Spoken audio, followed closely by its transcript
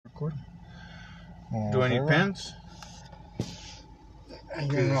recording. Do I need pants?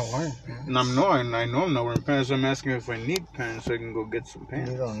 You're not wearing pants. No, I know I'm not wearing pants. I'm asking if I need pants so I can go get some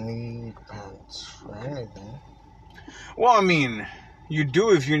pants. You don't need pants for anything. Well, I mean, you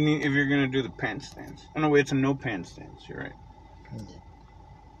do if you're gonna do the pants stance. Oh no, wait, it's a no pants stance. You're right. Yeah.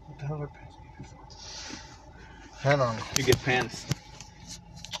 What the hell are pants needed for? I don't know. You get pants.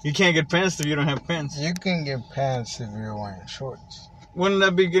 You can't get pants if you don't have pants. You can get pants if you're wearing shorts. Wouldn't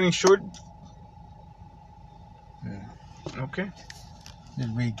that be getting short? Yeah. Okay.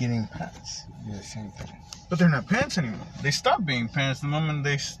 You'd be getting pants. It'd be the same thing. But they're not pants anymore. They stop being pants the moment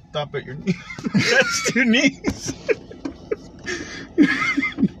they stop at your knee. That's your knees.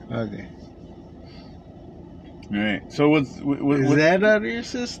 Okay. Alright, so what's Is that out of your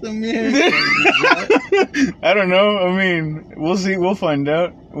system yet? I don't know. I mean, we'll see. We'll find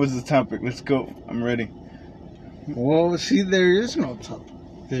out. What's the topic? Let's go. I'm ready. Well, see, there is no topic.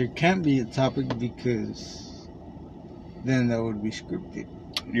 There can't be a topic because then that would be scripted.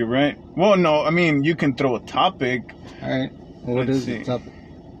 You're right. Well, no, I mean, you can throw a topic. Alright. What Let's is see. the topic?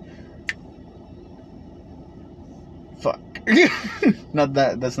 Fuck. Not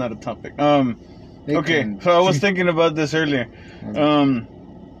that. That's not a topic. They Okay, can- so I was thinking about this earlier.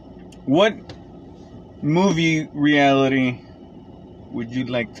 What movie reality would you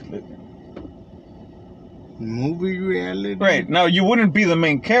like to live in? Movie reality? Right, now you wouldn't be the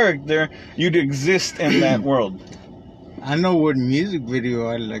main character, you'd exist in that world. I know what music video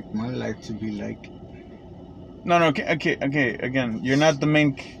I'd like my life to be like. No, okay, again, you're not the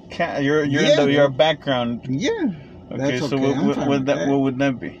main you're Yeah. you're a background. Yeah. Okay, That's so okay, I'm what fine would with that that. what would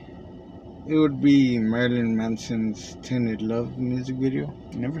that be? It would be Marilyn Manson's Tinted Love music video.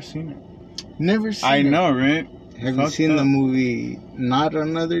 Never seen it. Never seen I it. know, right? Have you Fucked seen the up. movie Not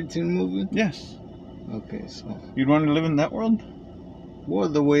Another Teen Movie? Yes. Okay, so... You'd want to live in that world? Well,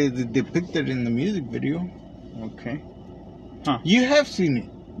 the way it's depicted in the music video. Okay. You have seen it.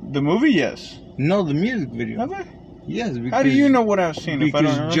 The movie, yes. No, the music video. Have I? Yes, because... How do you know what I've seen if I don't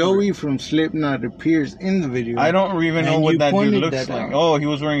Because remember? Joey from Slipknot appears in the video. I don't even know And what you that dude pointed looks that like. out. Oh, he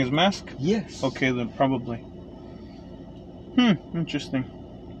was wearing his mask? Yes. Okay, then probably. Interesting.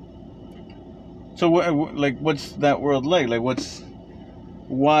 So, what's that world like? Like,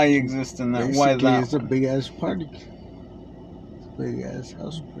 why exist in that? Why Basically, that? it's a big-ass party. It's a big-ass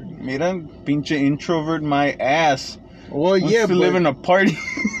house party. Mira, pinche introvert my ass. Well, Wants yeah, to live in a party.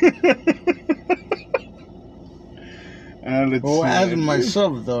 Let's Well, see. as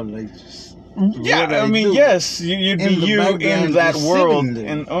myself, though, like, just... Yeah, what I mean, do. yes, you'd be In the you in background, that just world. sitting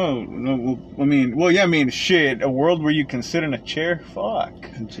there. And oh no, shit, a world where you can sit in a chair. Fuck,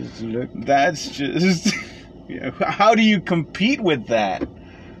 And just look. that's just. Yeah, how do you compete with that?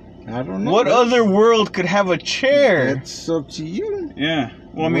 I don't know. What That's- other world could have a chair? That's up to you. Yeah,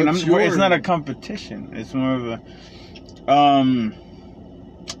 well, I mean, What's it's your- not a competition. It's more of a.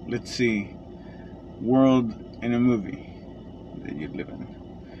 Let's see, world in a movie that you'd live in.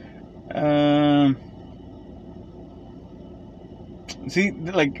 See,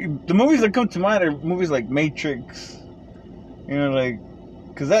 like the movies that come to mind are movies like Matrix. You know, like,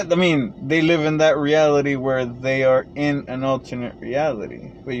 cause that, I mean, they live in that reality where they are in an alternate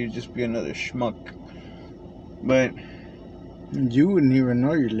reality, where you just be another schmuck. But You wouldn't even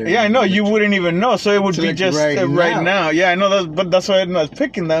know you're living. yeah, I know in you it. wouldn't even know, so it would It's be like just right now. Yeah, I know that, but that's why I was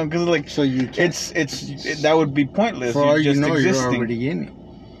picking that because like So you can't. that would be pointless. For all you just know, existing. you're already in it.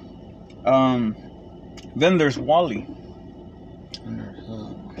 Then there's Wall-E. And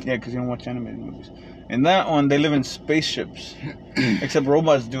there's, Yeah, because you don't watch animated movies. In that one, they live in spaceships. Except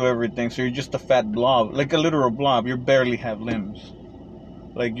robots do everything, so you're just a fat blob. Like a literal blob. You barely have limbs.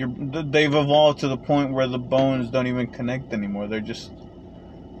 Like, they've evolved to the point where the bones don't even connect anymore. They're just...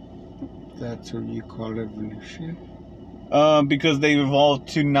 That's what you call evolution. because they've evolved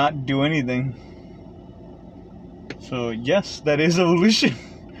to not do anything. So, yes, that is evolution.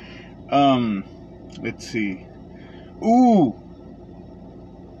 Let's see. Ooh!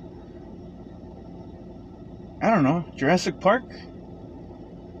 I don't know. Jurassic Park?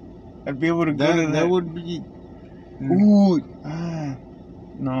 I'd be able to go to that. That would be. Ooh!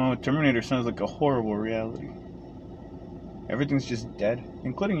 No, Terminator sounds like a horrible reality. Everything's just dead,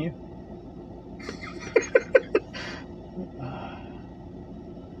 including you.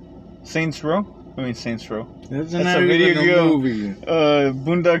 Saints Row? I mean, Saints Row. That's That's not a video even a game. movie.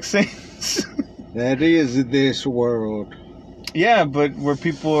 Boondock Saints. That is this world. Yeah, but where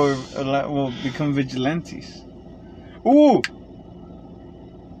people will become vigilantes. Ooh!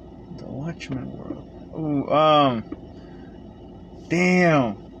 The Watchmen world. Ooh,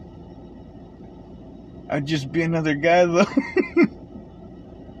 damn. I'd just be another guy, though.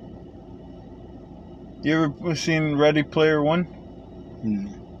 You ever seen Ready Player One?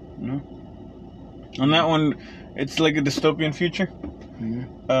 No. On that one, it's like a dystopian future,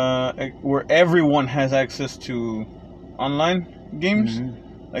 where everyone has access to online games,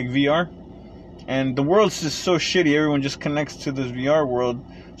 like VR, and the world's just so shitty. Everyone just connects to this VR world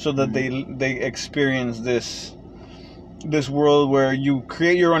so that they experience this world where you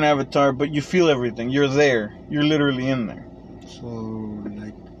create your own avatar, but you feel everything. You're there. You're literally in there. So,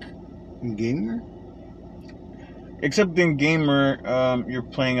 like, gamer? Except in gamer, you're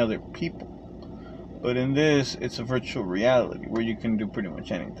playing other people. But in this, it's a virtual reality where you can do pretty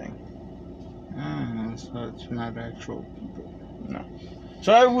much anything. So it's not actual people. No.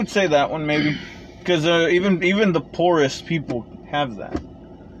 So I would say that one maybe, because even the poorest people have that.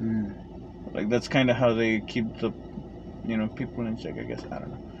 Like that's kind of how they keep the, people in check. I guess I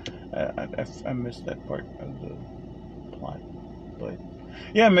don't know. I missed that part of the plot, but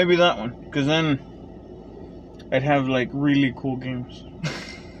yeah, maybe that one, because then I'd have like really cool games.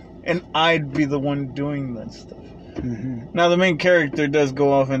 And I'd be the one doing that stuff. Now the main character does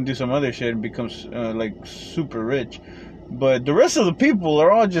go off and do some other shit and becomes like super rich, but the rest of the people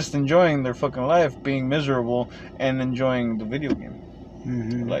are all just enjoying their fucking life, being miserable and enjoying the video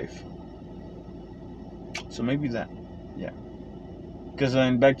game life. So maybe that, yeah. Because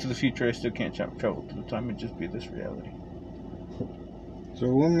in Back to the Future, I still can't travel through time. It'd just be this reality. So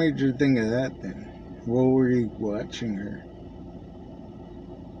what made you think of that then? What were you watching her?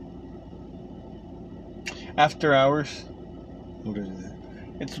 After Hours. What is that?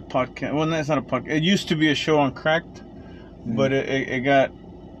 It's a podcast. Well, no, it's not a podcast. It used to be a show on Cracked, but it got,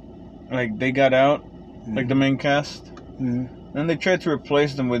 like, they got out, like the main cast. And they tried to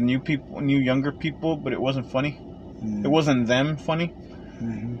replace them with new younger people, but it wasn't funny. It wasn't them funny.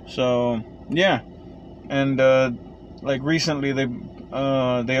 So, yeah. And, like, recently they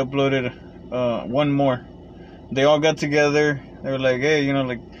uploaded one more. They all got together. They were like, hey,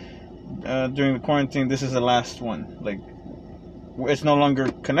 during the quarantine, this is the last one. Like, it's no longer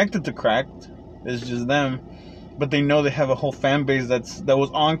connected to Cracked. It's just them. But they know they have a whole fan base that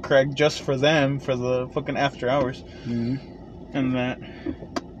was on Cracked just for them, for the fucking After Hours. And that.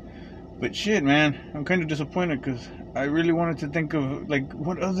 But shit, man, I'm kind of disappointed because I really wanted to think of, like,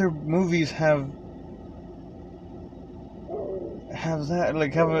 what other movies have that,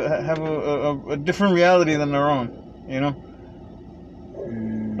 like, have a different reality than their own,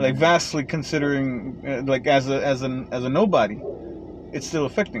 like vastly considering, like as a nobody, it's still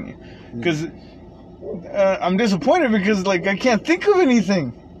affecting you. Because I'm disappointed because, like, I can't think of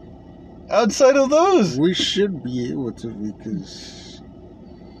anything outside of those. We should be able to, because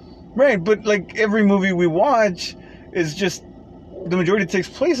right, but like every movie we watch is just the majority takes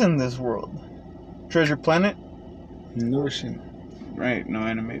place in this world. Treasure Planet. Never seen. Right, no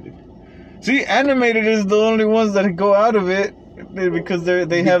animated. See, animated is the only ones that go out of it because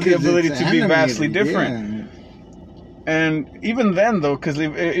they have the ability to be vastly different. Yeah. And even then, though, because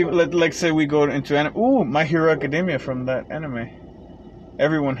let's say we go into anime. Ooh, My Hero Academia from that anime.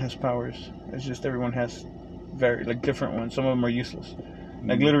 Everyone has powers. It's just everyone has very different ones. Some of them are useless.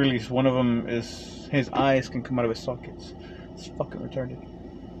 Like literally, one of them is his eyes can come out of his sockets. It's fucking retarded,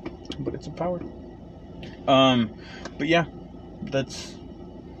 but it's a power. But yeah. That's.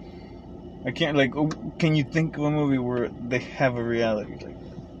 I can't Can you think of a movie where they have a reality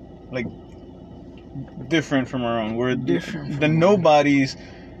like different from our own, where the nobodies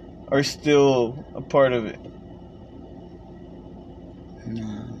are still a part of it?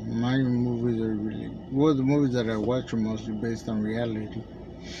 No, my movies are really the movies that I watch are mostly based on reality.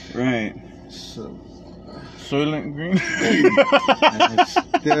 Right. So. Soylent Green. I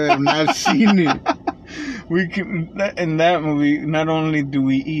still have not seen it. We can, in that movie, not only do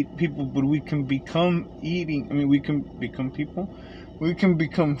we eat people, but we can become eating. I mean, we can become people. We can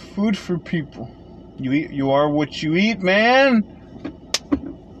become food for people. You are what you eat, man.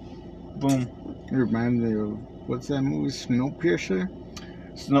 Boom. It reminds me of, what's that movie, Snowpiercer?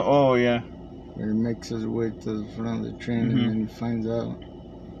 Oh, yeah. Where he makes his way to the front of the train and then he finds out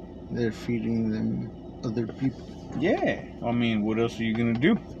they're feeding them other people. Yeah. I mean, what else are you going to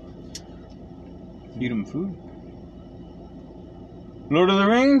do? Feed them food. Lord of the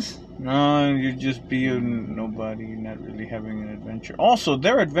Rings? No, you'd just be a nobody, not really having an adventure. Also,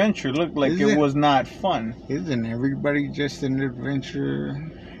 their adventure looked like it was not fun. Isn't everybody just an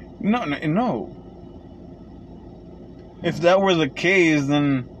adventurer? No. If that were the case,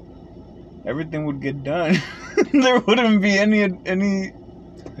 then everything would get done. There wouldn't be any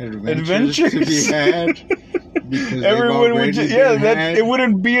adventures to be had. Because everyone would just, it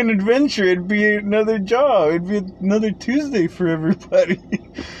wouldn't be an adventure. It'd be another job. It'd be another Tuesday for everybody.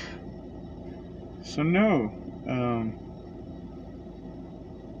 So no.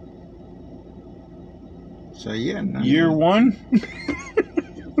 So yeah, Year one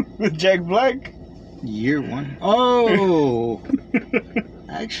with Jack Black. Year one. Oh,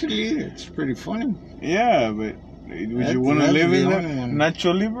 actually, it's pretty funny. Yeah, but would you want to That's live the in that? only one.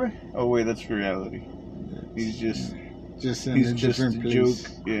 Nacho Libre? Oh wait, that's reality. He's just in he's a just a different place.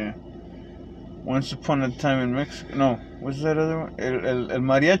 joke. Yeah. Once upon a time in Mexico. No, what's that other one? El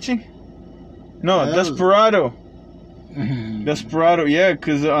Mariachi? No, That was- Desperado. Desperado, yeah,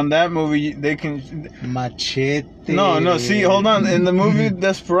 because on that movie they can. Machete. No. See, hold on. In the movie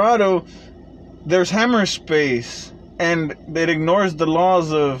Desperado, there's hammer space, and it ignores the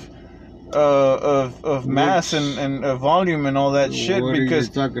laws of mass and volume and all that shit. What Because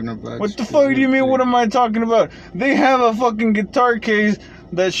are you talking about? what the fuck do you mean? What am I talking about? They have a fucking guitar case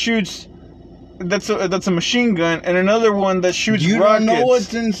that shoots. That's a machine gun, and another one that shoots You rockets. don't know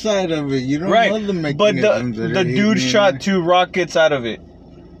what's inside of it. You don't know the Right, but mechanisms. that the are dude hidden in shot there. 2 rockets out of it.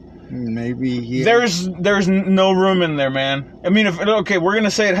 Maybe he. There's no room in there, man. I mean, okay, we're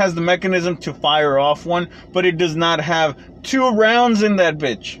gonna say it has the mechanism to fire off one, but it does not have 2 rounds in that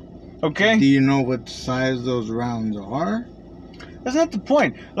bitch. Okay, Do you know what size those rounds are? that's not the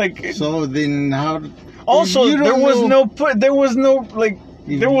point. Like, So then how? also you don't there was know-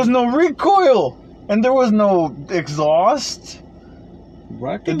 there was no recoil, and there was no exhaust.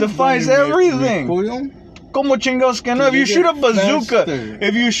 Rockets It defies don't make everything. recoil? Como chingados que no? If You you shoot a get bazooka, faster.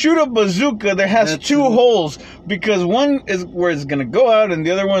 if you shoot a bazooka, there has That's 2 what- holes, because one is where it's gonna go out, and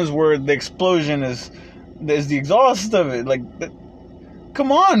the other one is where the explosion is. There's the exhaust of it. Like,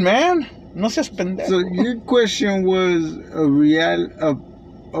 come on, man. No seas pendejo. So your question was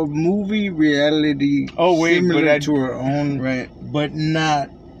a movie reality similar but to our own, right. but not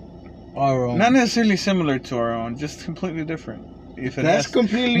our own. Not necessarily similar to our own, just completely different. If it That's has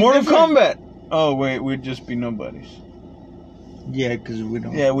completely Mortal different. Kombat. Oh wait, we'd just be nobodies. Yeah, because we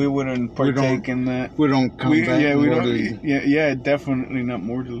don't. Yeah, we wouldn't partake in that. We don't come back. we mortally. don't. Yeah, definitely not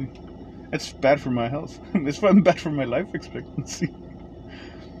mortally. That's bad for my health. It's bad for my life expectancy.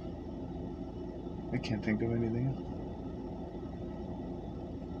 I can't think of anything else.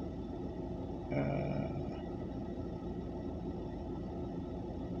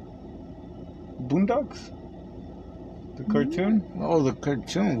 Boondocks? The cartoon? Oh, the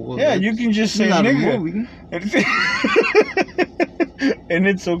cartoon. Well, Yeah, that's you can just say not a nigga. movie. And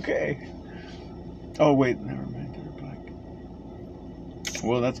it's okay. Oh, wait, never mind. They're black.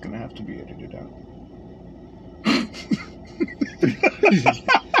 Well, that's gonna have to be edited out.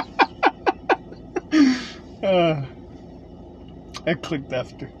 That clicked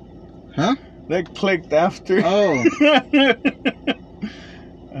after. Huh? That clicked after. Oh,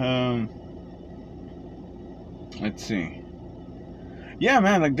 Let's see. Yeah,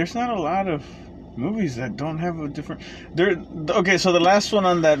 man, like there's not a lot of movies that don't have a different. Okay, so the last one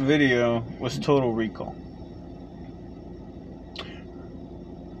on that video was Total Recall.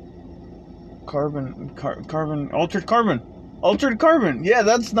 Altered Carbon. Yeah,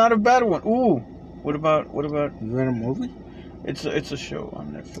 that's not a bad one. Ooh, what about? is that a movie? It's a show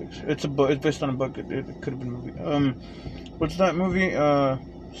on Netflix. It's based on a book. It could have been a movie. What's that movie?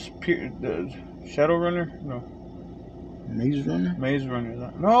 Shadowrunner? No. Maze Runner? Maze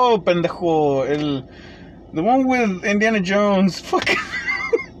Runner. No, pendejo. The one with Indiana Jones. Fuck.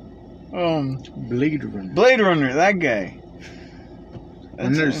 Blade Runner. Blade Runner. That guy.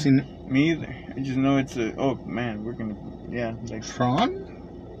 I've never seen it. Me either. I just know it's a. Oh man, we're gonna. Yeah, like Tron?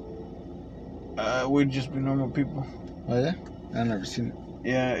 we'd just be normal people. Oh yeah, I've never seen it.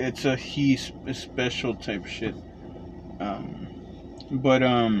 Yeah, it's a special type shit.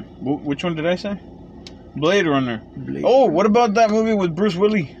 Which one did I say? Blade Runner. Blade Oh, Runner. what about that movie with Bruce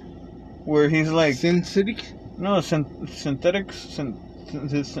Willis, where he's like Sin City? no synthetics? I don't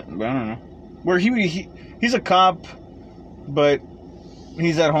know. Where he's a cop, but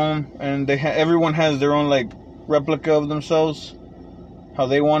he's at home, and everyone has their own like replica of themselves, how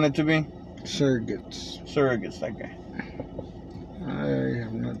they want it to be. Surrogates, that guy. I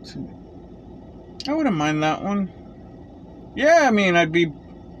have not seen it. I wouldn't mind that one. Yeah, I mean, I'd be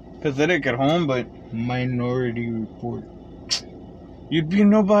pathetic at home, but Minority Report. you'd be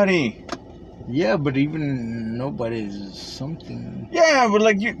nobody. Yeah, but even nobody is something. Yeah,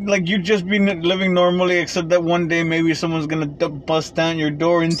 but you'd just be living normally, except that one day maybe someone's gonna bust down your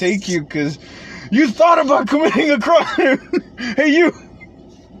door and take you because you thought about committing a crime. Hey, you.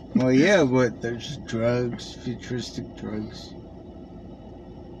 Well, yeah, but there's drugs, futuristic drugs.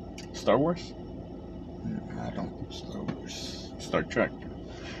 Star Wars? I don't know Star Wars. Star Trek.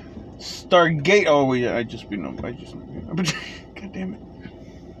 Stargate. Oh, yeah, I just be no. God damn it.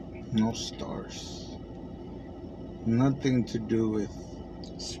 No stars. Nothing to do with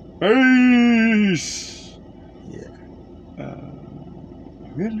space. Yeah.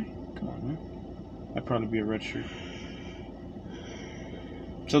 Really? Come on, man. That'd probably be a red shirt.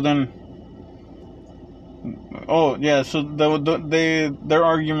 So then, oh yeah. So their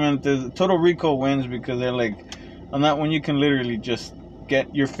argument is Total Recall wins because they're like, on that one you can literally just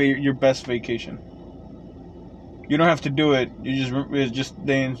get your best vacation. You don't have to do it.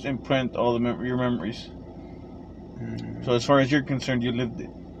 They imprint all your memories. Mm-hmm. So as far as you're concerned, you lived it.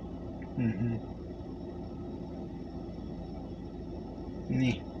 Mm-hmm.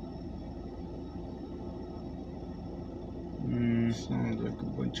 Nee. Sounds like a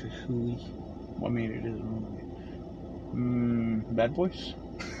bunch of hooey. I mean, it is a movie. Bad Boys?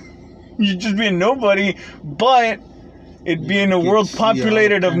 You'd just be a nobody, but it'd be in a world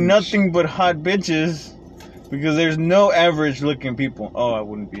populated of nothing but hot bitches, because there's no average looking people. Oh, I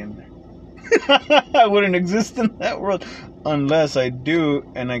wouldn't be in there. I wouldn't exist in that world unless I do,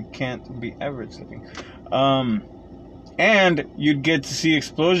 and I can't be average looking. And you'd get to see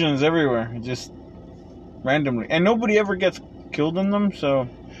explosions everywhere, just randomly, and nobody ever gets killed in them, so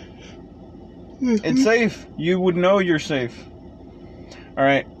it's safe. You would know you're safe. All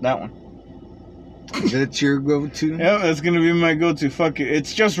right, that one. That's your go-to? Yeah, that's gonna be my go-to. Fuck it.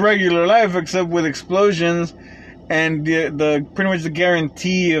 It's just regular life, except with explosions, and the pretty much the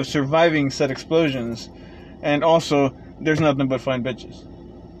guarantee of surviving said explosions, and also there's nothing but fine bitches.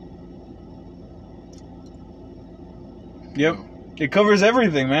 Yep, it covers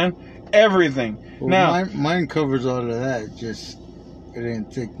everything, man. Everything. Well, now, mine covers all of that. Just it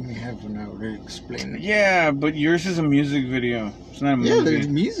didn't take me half an hour to explain it. yeah, but yours is a music video. It's not a movie. Yeah, there's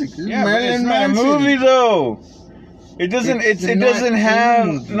music. There's Yeah, but it's Marilyn not a Manson. movie though. It doesn't. It's It not doesn't in have.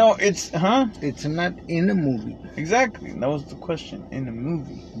 a movie. No, it's It's not in a movie, exactly. That was the question. In a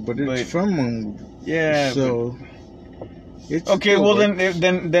movie. but it's from a movie. Yeah. So it's Okay. still Well, works.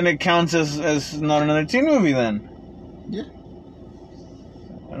 then it counts as not another teen movie then. Yeah.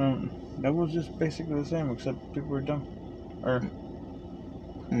 I don't. That was just basically the same, except people were dumb. Or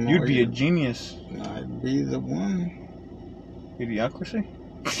No, you'd be a genius. I'd be the one. Idiocracy.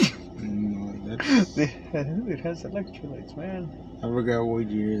 No, that's. It has electrolytes, man. I forgot what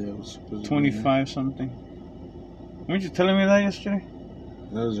year that was supposed to be. 25 something. Weren't you telling me that yesterday?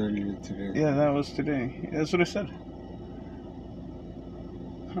 That was earlier today. Yeah, that was today. That's what I said.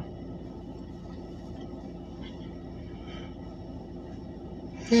 Huh.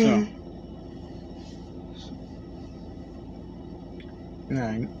 So,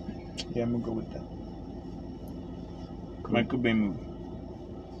 Nine. yeah, I'm gonna go with that. Michael Bay movie.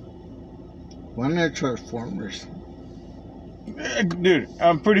 One of Transformers. Dude,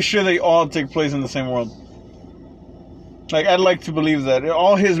 I'm pretty sure they all take place in the same world. Like, I'd like to believe that.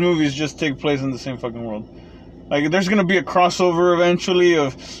 All his movies just take place in the same fucking world. Like, there's gonna be a crossover eventually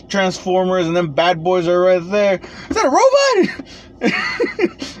of Transformers, and then Bad Boys are right there. Is that a robot?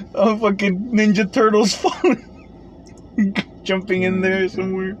 Oh, fucking Ninja Turtles falling. Jumping in there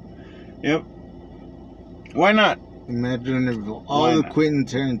somewhere. Yep. Why not? Imagine if Why all the not? Quentin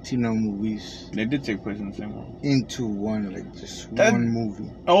Tarantino movies They did take place in the same world. into one, like just That- one movie.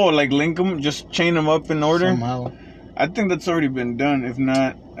 Oh, like link them? Just chain them up in order? Somehow. I think that's already been done. If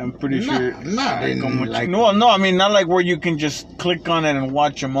not, I'm pretty sure. Not in, like, no, I mean not like where you can just click on it and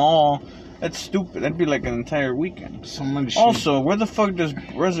watch them all. That's stupid. That'd be like an entire weekend. somebody should. Also, where the fuck does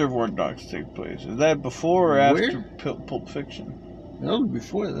Reservoir Dogs take place? Is that before or after Where? Pulp Fiction? That was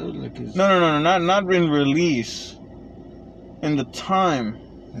before. That was like his. No, not in release. In the time.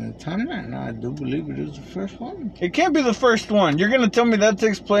 In the timeline, no, I do believe it is the first one. It can't be the first one. You're gonna tell me that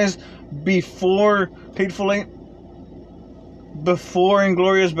takes place before Hateful Eight? Before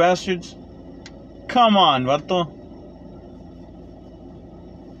Inglourious Bastards? Come on, vato.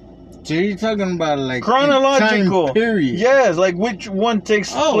 So you're talking about like Chronological. time period? Yes, like which one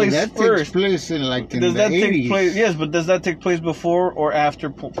takes Oh, place that first? takes place in like in Does the that 80s. take place? Yes, but does that take place before or after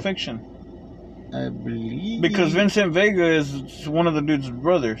Pulp Fiction? I believe. Because Vincent Vega is one of the dude's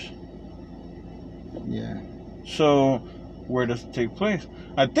brothers. Yeah. So where does it take place?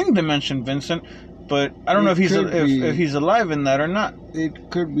 I think they mentioned Vincent, but I don't know It if could be. if he's alive in that or not.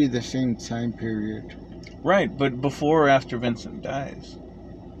 It could be the same time period. Right, but before or after Vincent dies?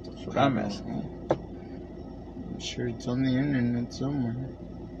 That's what I'm asking. I'm sure it's on the internet somewhere.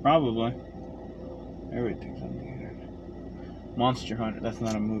 Probably. Everything's on the internet. Monster Hunter. That's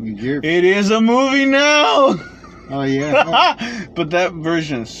not a movie. You're- It is a movie now. Oh yeah. But that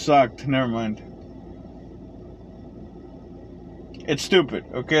version sucked. Never mind. It's stupid.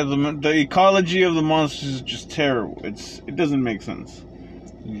 Okay, the ecology of the monsters is just terrible. It doesn't make sense.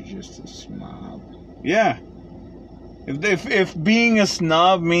 You're just a snob. Yeah. If being a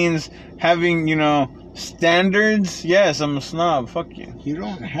snob means having, standards, yes, I'm a snob. Fuck you. You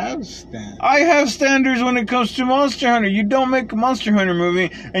don't have standards. I have standards when it comes to Monster Hunter. You don't make a Monster Hunter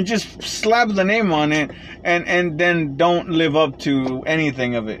movie and just slap the name on it and then don't live up to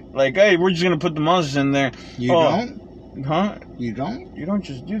anything of it. Like, hey, we're just going to put the monsters in there. You don't? Huh? You don't? You don't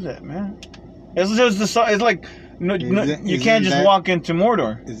just do that, man. It's just it's like, you can't just that, walk into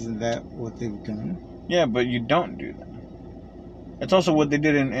Mordor. Isn't that what they've done? Yeah, but you don't do that. That's also what they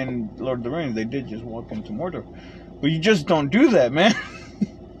did in Lord of the Rings. They did just walk into Mordor. But you just don't do that, man.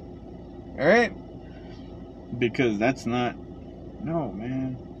 Alright? Because that's not... No,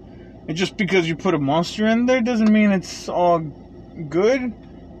 man. And just because you put a monster in there doesn't mean it's all good.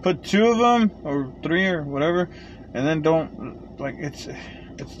 Put 2 of them, or 3, or whatever, and then don't... Like, it's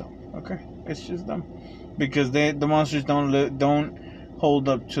dumb. Okay? It's just dumb. Because the monsters don't hold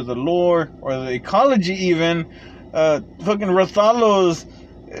up to the lore, or the ecology even. Fucking Rathalos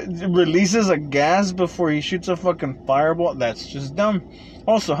releases a gas before he shoots a fucking fireball. That's just dumb.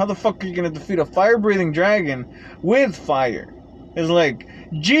 Also, how the fuck are you gonna defeat a fire-breathing dragon with fire? It's like,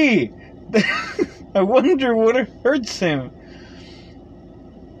 gee, I wonder what hurts him.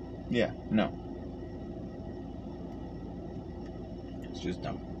 Yeah, no. It's just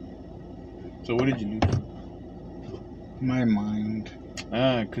dumb. So what did you do? My mind.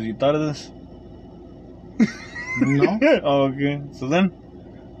 Because you thought of this? No. Oh, okay. So then?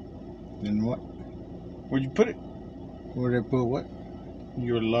 Then what? Where'd you put it? Where'd I put what?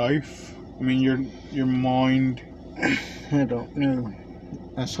 Your life. I mean, your mind. I don't know.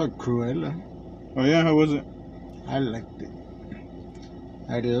 I saw Cruella. Oh yeah, how was it? I liked it.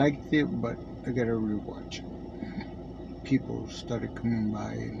 But I gotta rewatch it. People started coming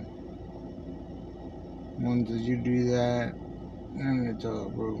by and once you do that, then it's all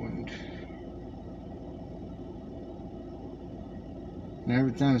ruined. And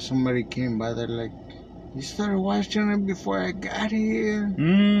every time somebody came by, they're like, you started watching it before I got here?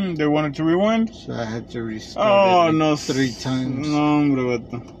 They wanted to rewind? So I had to restart it 3 times. No, hombre,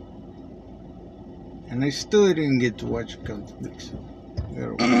 vato. And I still didn't get to watch it because I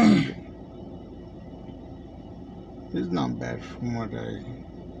gotta watch it. It's not bad from what I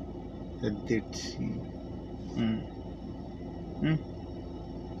did see.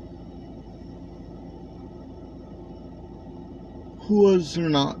 Was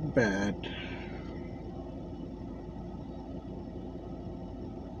not bad.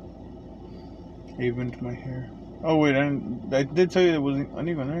 I evened my hair. Oh wait, I did tell you it wasn't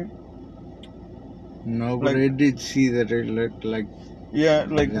uneven, right? No, but I did see that it looked like... Yeah,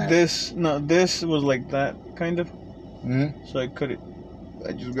 like that. this. No, this was like that, kind of. So I cut it.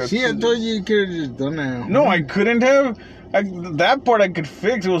 I just got... See, I told you could have just done that. No, I couldn't have. That part I could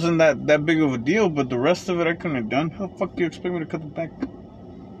fix. It wasn't that big of a deal, but the rest of it I couldn't have done. How the fuck do you expect me to cut the back?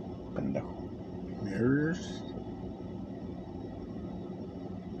 Pendejo. Mirrors?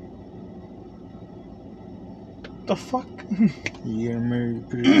 The fuck? You gotta marry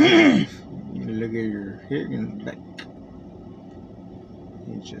pretty wife. You look at your hair in the back.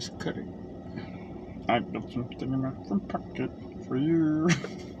 You just cut it. I got something in my front pocket for you.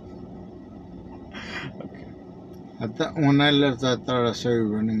 Okay. I thought when I left, I thought I saw you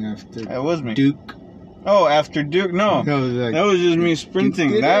running after That was me. Duke. Oh, after Duke? No. I was like, That was just me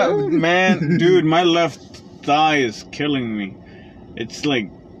sprinting. That, man, dude, my left thigh is killing me. It's like,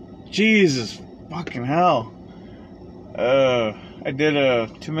 Jesus fucking hell. I did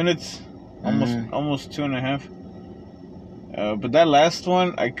 2 minutes, almost 2.5. But that last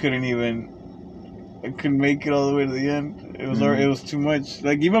one, I couldn't make it all the way to the end. It was too much.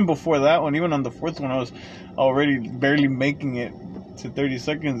 Like even before that one, even on the 4th one, I was already barely making it to 30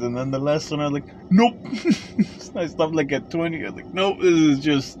 seconds, and then the last one, I was like, nope. I stopped like at 20. I was like, nope, this is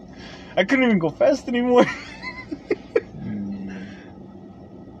just. I couldn't even go fast anymore.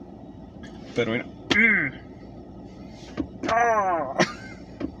 But bueno.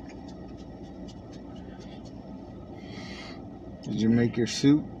 Did you make your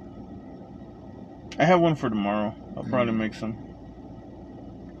soup? I have one for tomorrow. I'll probably make some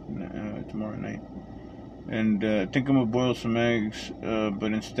tomorrow night. And I think I'm gonna boil some eggs.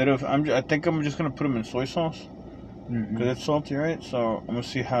 But instead of, I think I'm just gonna put them in soy sauce because it's salty, right? So I'm gonna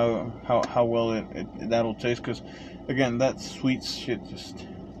see how well that'll taste. Because again, that sweet shit just.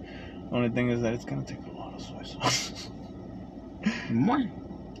 The only thing is that it's gonna take a lot of soy sauce. Why?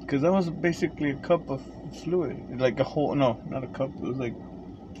 Because that was basically a cup of fluid. Like a whole, no, not a cup. It was like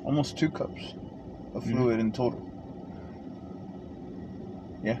almost 2 cups of fluid in total.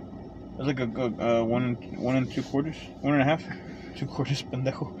 Yeah. It was like a 1 3/4, 1.5. 2 quarters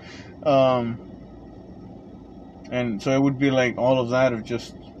pendejo. And so it would be like all of that of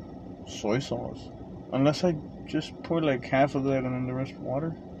just soy sauce. Unless I just pour like half of that and then the rest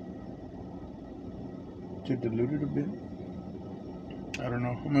water to dilute it a bit. I don't know.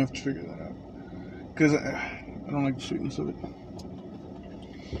 I'm gonna have to figure that out. Because I don't like the sweetness of it.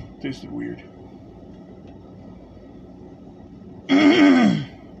 Tasted weird.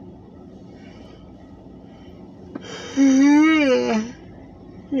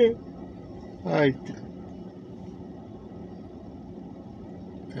 Alright.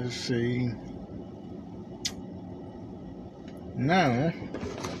 Let's see. Now,